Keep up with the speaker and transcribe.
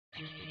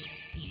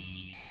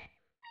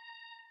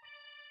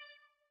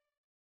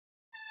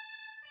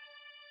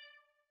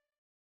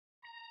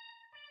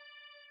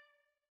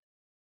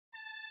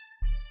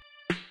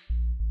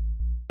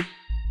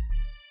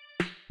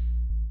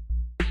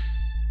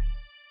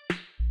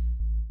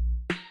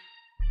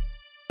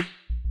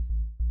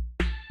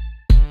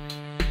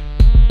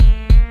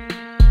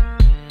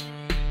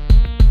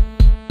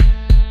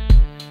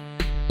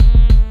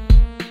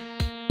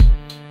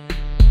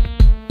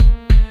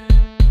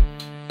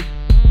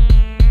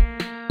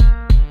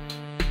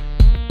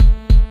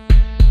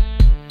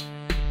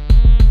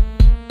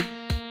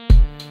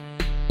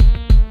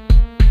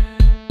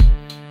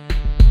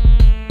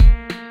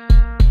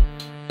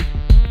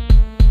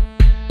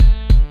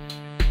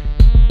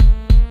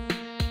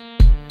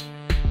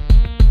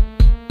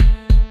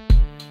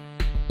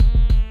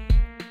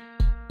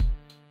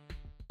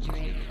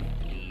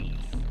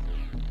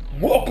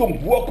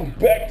Welcome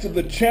back to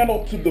the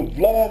channel, to the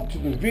vlog, to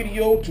the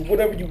video, to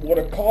whatever you want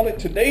to call it.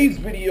 Today's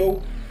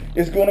video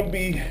is going to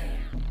be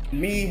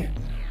me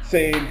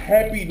saying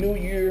Happy New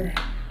Year,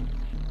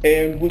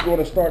 and we're going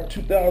to start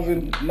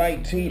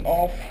 2019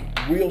 off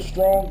real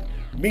strong,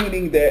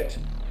 meaning that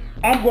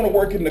I'm going to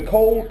work in the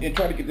cold and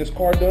try to get this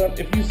car done.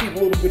 If you see a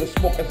little bit of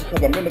smoke, that's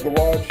because I'm in the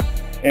garage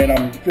and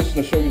I'm just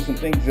going to show you some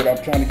things that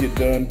I'm trying to get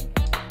done,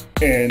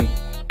 and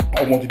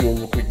I want to do a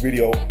real quick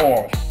video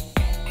on.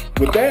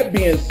 With that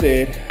being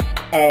said,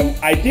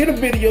 I did a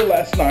video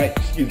last night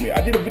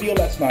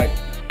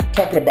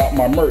talking about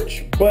my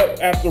merch, but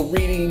after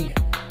reading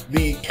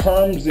the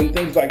terms and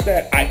things like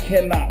that, I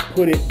cannot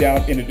put it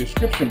down in the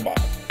description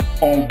box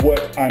on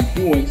what I'm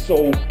doing.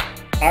 So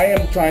I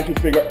am trying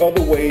to figure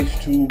other ways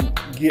to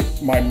get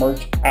my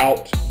merch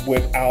out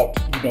without,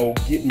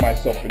 getting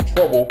myself in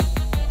trouble,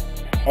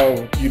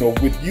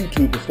 with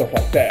YouTube and stuff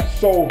like that.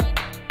 So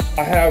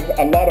I have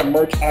a lot of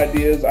merch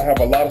ideas. I have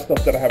a lot of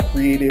stuff that I have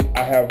created.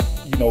 I have,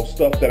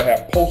 stuff that I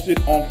have posted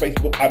on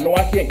Facebook. I know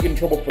I can't get in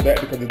trouble for that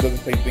because it doesn't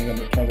say things in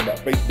the terms about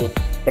Facebook,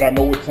 but I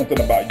know it's something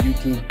about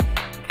YouTube.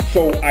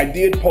 So I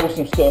did post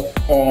some stuff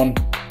on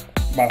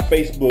my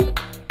Facebook.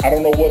 I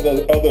don't know what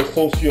other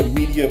social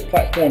media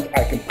platforms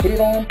I can put it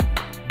on,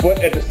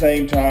 but at the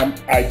same time,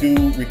 I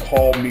do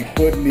recall me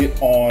putting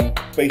it on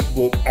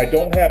Facebook. I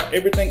don't have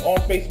everything on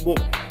Facebook,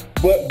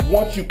 but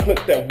once you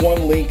click that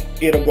one link,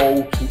 it'll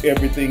go to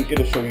everything.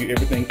 It'll show you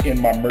everything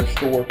in my merch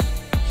store.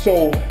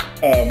 So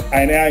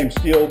I am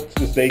still to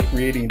this day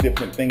creating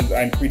different things.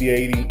 I'm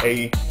creating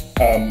a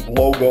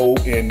logo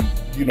and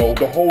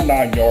the whole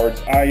 9 yards.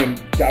 I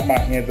got my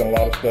hands on a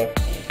lot of stuff,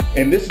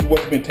 and this is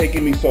what's been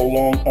taking me so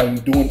long on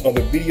doing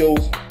other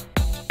videos.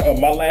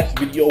 My last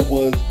video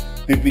was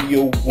the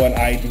video when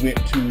I went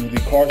to the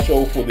car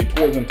show for the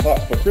Tours and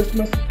Tots for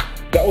Christmas.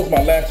 That was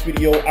my last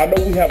video. I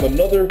know we have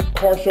another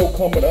car show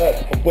coming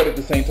up, but at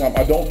the same time,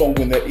 I don't know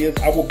when that is.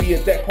 I will be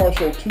at that car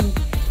show too.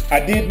 I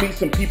did meet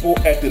some people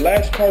at the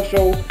last car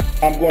show.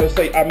 I'm going to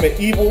say I met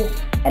Evil.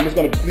 I'm just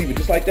going to leave it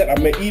just like that.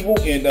 I met Evil,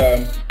 and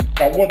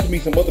I wanted to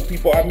meet some other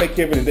people. I met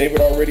Kevin and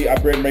David already.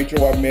 I met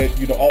Rachel. I met,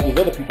 all those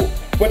other people.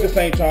 But at the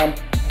same time,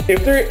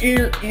 if there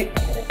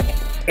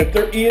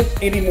is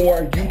any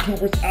more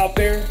YouTubers out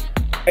there,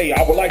 hey,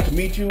 I would like to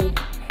meet you.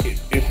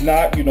 If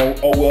not,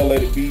 oh well,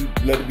 let it be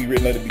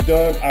written, let it be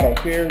done. I don't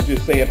care.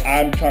 Just saying,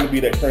 I'm trying to be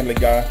that friendly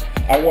guy.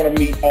 I want to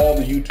meet all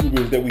the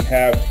YouTubers that we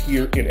have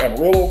here in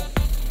Amarillo,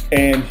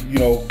 and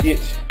get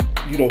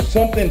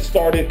something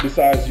started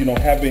besides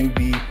having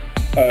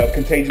the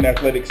Contagion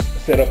Athletics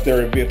set up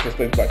their events and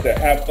things like that.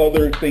 Have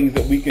other things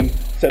that we can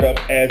set up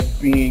as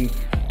being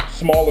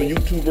smaller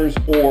YouTubers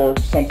or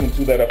something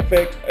to that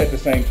effect. At the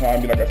same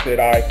time, like I said,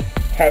 I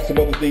have some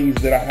other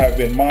things that I have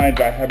in mind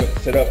that I haven't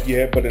set up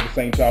yet, but at the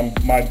same time,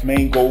 my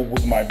main goal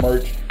was my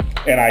merch,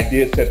 and I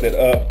did set that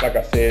up, like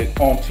I said,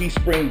 on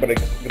Teespring, but at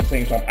the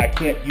same time, I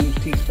can't use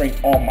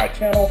Teespring on my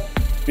channel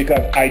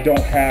because I don't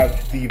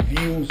have the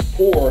views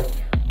or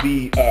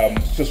the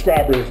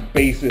subscribers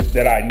basis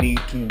that I need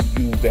to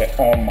use that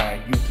on my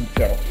YouTube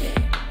channel.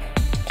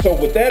 So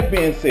with that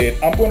being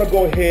said, I'm going to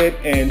go ahead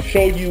and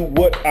show you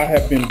what I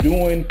have been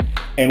doing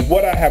and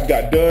what I have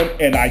got done.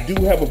 And I do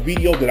have a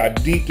video that I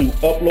need to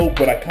upload,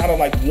 but I kind of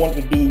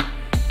wanted to do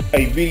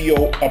a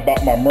video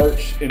about my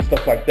merch and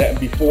stuff like that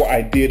before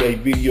I did a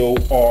video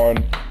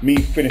on me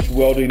finished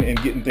welding and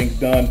getting things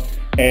done.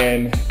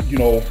 And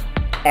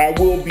I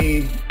will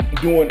be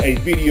doing a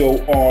video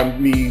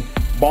on me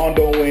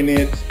bondoing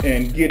it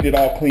and getting it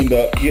all cleaned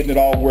up, getting it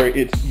all where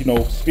it's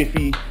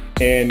spiffy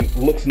and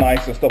looks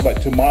nice and stuff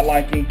like to my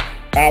liking.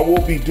 I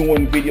will be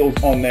doing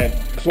videos on that.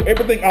 So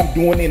everything I'm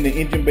doing in the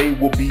engine bay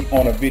will be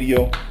on a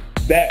video.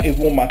 That is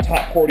one of my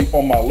top priority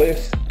on my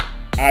list.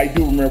 I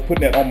do remember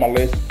putting that on my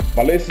list.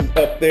 My list is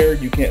up there.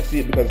 You can't see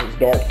it because it's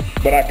dark,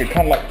 but I can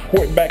kind of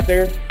point back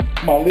there.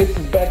 My list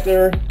is back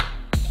there,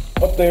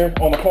 up there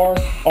on the car,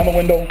 on the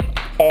window.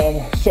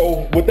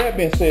 So with that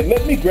being said,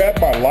 let me grab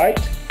my light,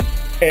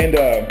 and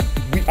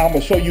I'm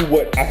gonna show you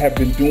what I have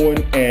been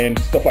doing and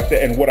stuff like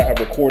that and what I have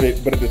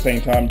recorded. But at the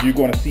same time, you're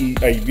gonna see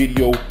a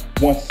video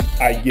once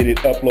I get it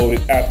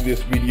uploaded after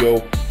this video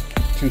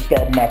to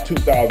start my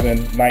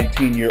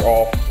 2019 year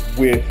off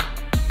with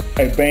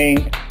a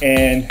bang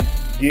and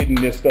getting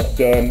this stuff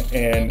done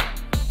and,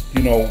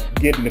 you know,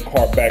 getting the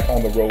car back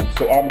on the road.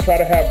 So I'm trying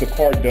to have the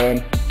car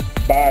done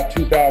by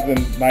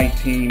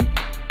 2019,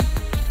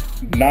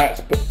 not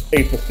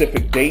a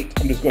specific date.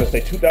 I'm just going to say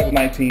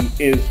 2019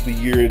 is the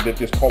year that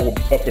this car will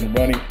be up and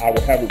running. I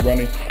will have it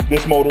running.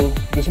 This motor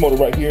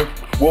right here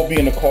will be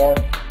in the car.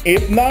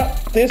 If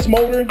not this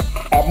motor,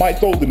 I might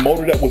throw the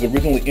motor that was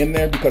originally in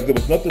there, because there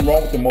was nothing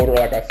wrong with the motor.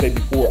 Like I said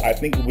before, I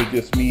think it was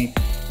just me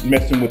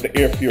messing with the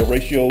air fuel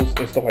ratios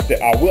and stuff like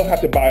that. I will have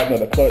to buy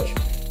another clutch,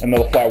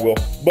 another flywheel,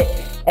 but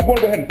I'm going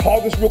to go ahead and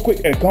pause this real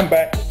quick and come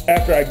back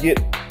after I get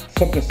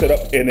something set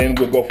up, and then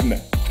we'll go from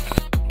there.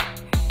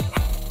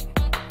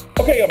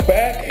 Okay, I'm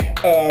back.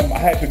 I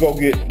had to go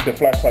get the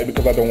flashlight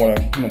because I don't want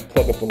to, you know,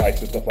 plug up the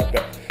lights and stuff like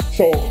that.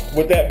 So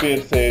with that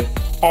being said,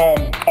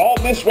 all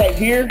this right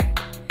here,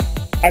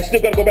 I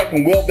still got to go back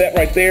and weld that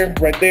right there,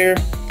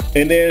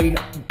 and then,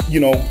 you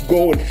know,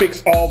 go and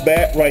fix all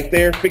that right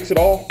there, fix it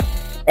all.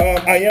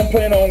 I am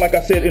planning on, like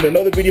I said in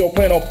another video,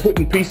 planning on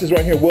putting pieces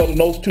right here, welding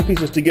those two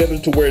pieces together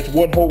to where it's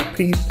one whole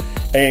piece,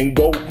 and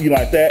go, you know,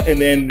 like that,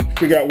 and then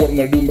figure out what I'm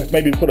going to do.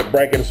 Maybe put a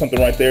bracket or something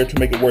right there to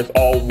make it where it's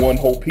all one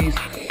whole piece.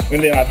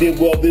 And then I did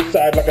weld this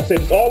side. Like I said,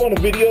 it's all on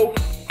the video.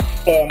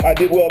 I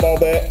did weld all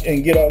that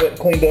and get all that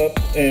cleaned up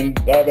and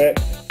all that.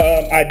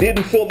 I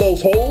didn't fill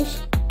those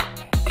holes.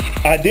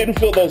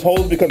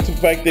 Because the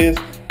fact is,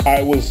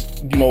 I was,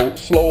 you know,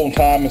 slow on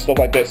time and stuff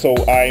like that, so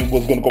I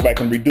was going to go back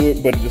and redo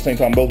it, but at the same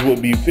time, those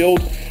would be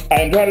filled.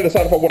 I am trying to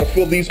decide if I want to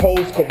fill these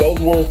holes, because those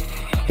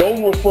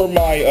were for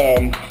my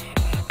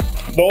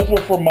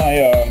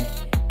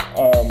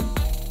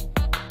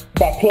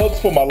my plugs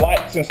for my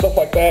lights and stuff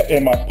like that,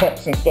 and my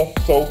pumps and stuff.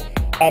 So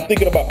I'm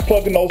thinking about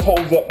plugging those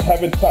holes up.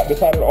 Haven't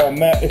decided on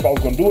that if I was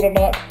going to do it or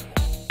not.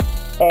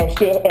 I'm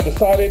still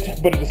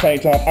undecided, but at the same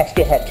time, I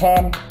still have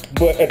time.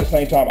 But at the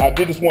same time, I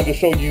did just want to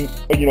show you,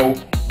 you know,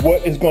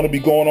 what is going to be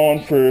going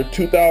on for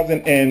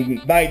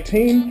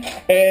 2019.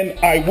 And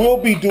I will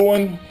be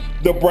doing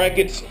the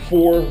brackets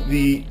for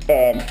the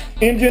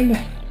engine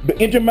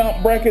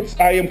mount brackets.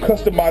 I am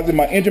customizing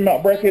my engine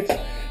mount brackets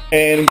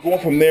and going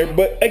from there.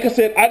 But like I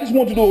said, I just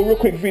want to do a real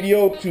quick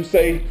video to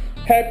say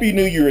Happy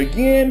New Year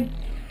again.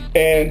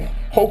 And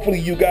hopefully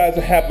you guys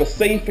have a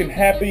safe and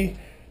happy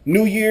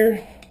New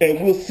Year. And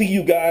we'll see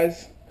you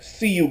guys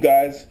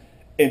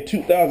in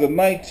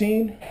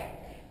 2019.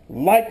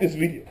 Like this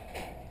video,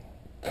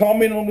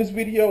 comment on this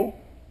video,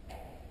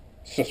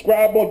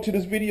 subscribe to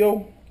this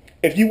video.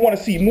 If you want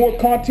to see more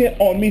content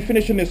on me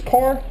finishing this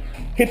car,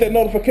 hit that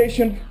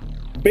notification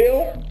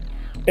bell.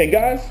 And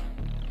guys,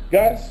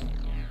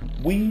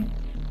 we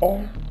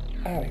are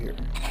out of here.